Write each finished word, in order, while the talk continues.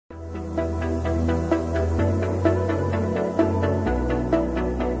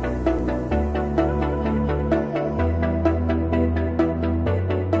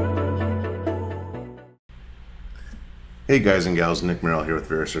Hey guys and gals, Nick Merrill here with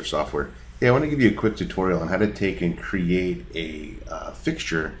Verisurf Software. Hey, I want to give you a quick tutorial on how to take and create a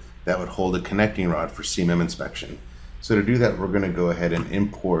fixture that would hold a connecting rod for CMM inspection. So to do that, we're going to go ahead and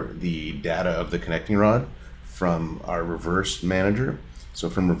import the data of the connecting rod from our reverse manager. So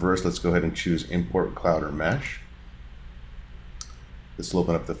from reverse, let's go ahead and choose Import Cloud or Mesh. This will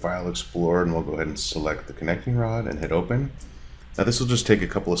open up the File Explorer, and we'll go ahead and select the connecting rod and hit Open. Now this will just take a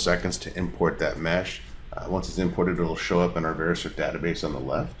couple of seconds to import that mesh. Once it's imported, it'll show up in our Verisurf database on the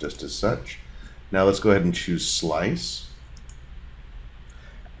left, just as such. Now let's go ahead and choose Slice.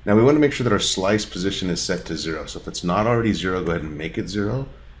 Now we want to make sure that our slice position is set to 0. So if it's not already 0, go ahead and make it 0.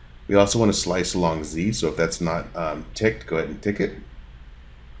 We also want to slice along Z, so if that's not ticked, go ahead and tick it.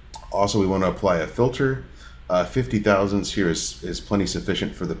 Also, we want to apply a filter. 50 thousandths here is plenty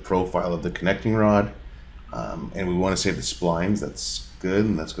sufficient for the profile of the connecting rod. And we want to save the splines. That's good,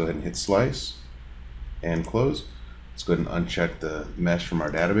 and let's go ahead and hit Slice and close. Let's go ahead and uncheck the mesh from our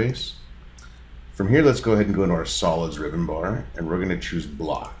database. From here, let's go ahead and go into our solids ribbon bar, and we're going to choose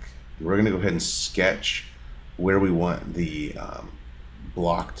block. We're going to go ahead and sketch where we want the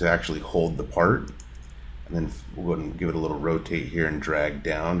block to actually hold the part, and then we'll go ahead and give it a little rotate here and drag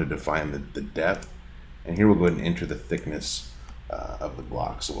down to define the depth. And here we'll go ahead and enter the thickness of the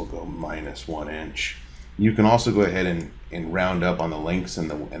block, so we'll go -1 inch. You can also go ahead and round up on the lengths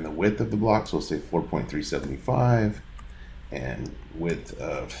and the width of the block. So we'll say 4.375 and width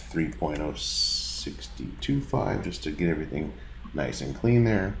of 3.0625, just to get everything nice and clean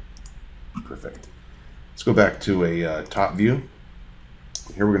there. Perfect. Let's go back to a top view.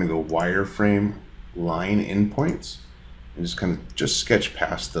 Here we're going to go wireframe line endpoints and just sketch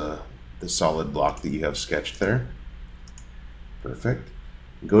past the solid block that you have sketched there. Perfect.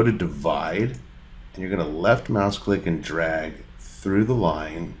 Go to divide. And you're going to left mouse click and drag through the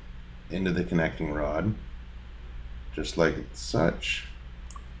line into the connecting rod, just like such,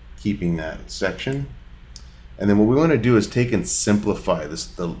 keeping that section. And then what we want to do is take and simplify the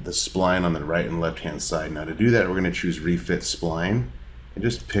spline on the right and left hand side. Now to do that, we're going to choose Refit Spline and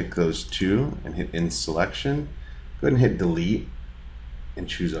just pick those two and hit In Selection. Go ahead and hit Delete and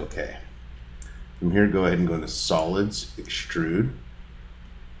choose OK. From here, go ahead and go into Solids, Extrude.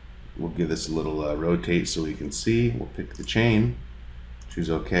 We'll give this a little rotate so we can see. We'll pick the chain, choose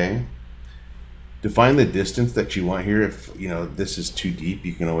OK. Define the distance that you want here. If this is too deep,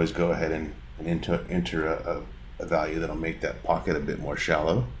 you can always go ahead and enter a value that'll make that pocket a bit more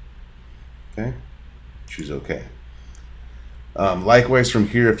shallow. Okay, choose OK. Likewise, from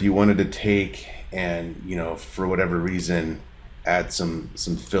here, if you wanted to take and for whatever reason add some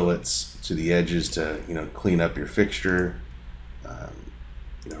fillets to the edges to clean up your fixture.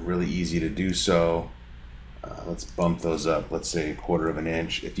 Really easy to do so. Let's bump those up, let's say 1/4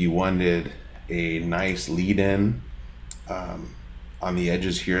 inch. If you wanted a nice lead-in on the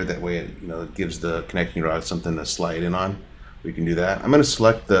edges here, that way it gives the connecting rod something to slide in on, we can do that. I'm going to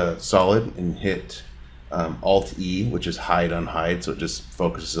select the solid and hit Alt-E, which is hide unhide, so it just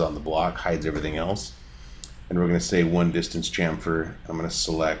focuses on the block, hides everything else. And we're going to say 1 distance chamfer. I'm going to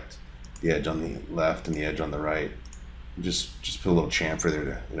select the edge on the left and the edge on the right. Just put a little chamfer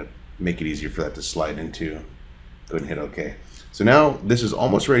there to make it easier for that to slide into. Go ahead and hit OK. So now this is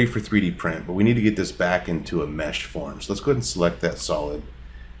almost ready for 3D print, but we need to get this back into a mesh form. So let's go ahead and select that solid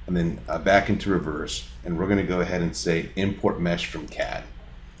and then back into reverse. And we're going to go ahead and say Import Mesh from CAD.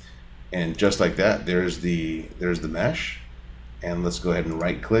 And just like that, there's the mesh. And let's go ahead and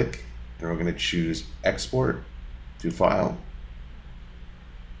right click, and we're going to choose Export to File.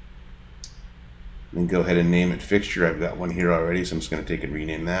 And go ahead and name it Fixture. I've got one here already, so I'm just going to take and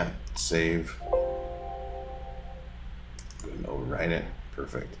rename that. Save. Go ahead and overwrite it.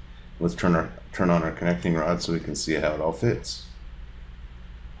 Perfect. Let's turn on our connecting rod so we can see how it all fits.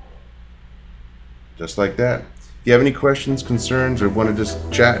 Just like that. If you have any questions, concerns, or want to just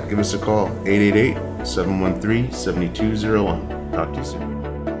chat, give us a call. 888-713-7201. Talk to you soon.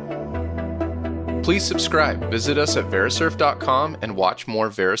 Please subscribe. Visit us at verisurf.com and watch more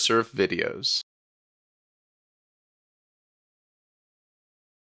Verisurf videos.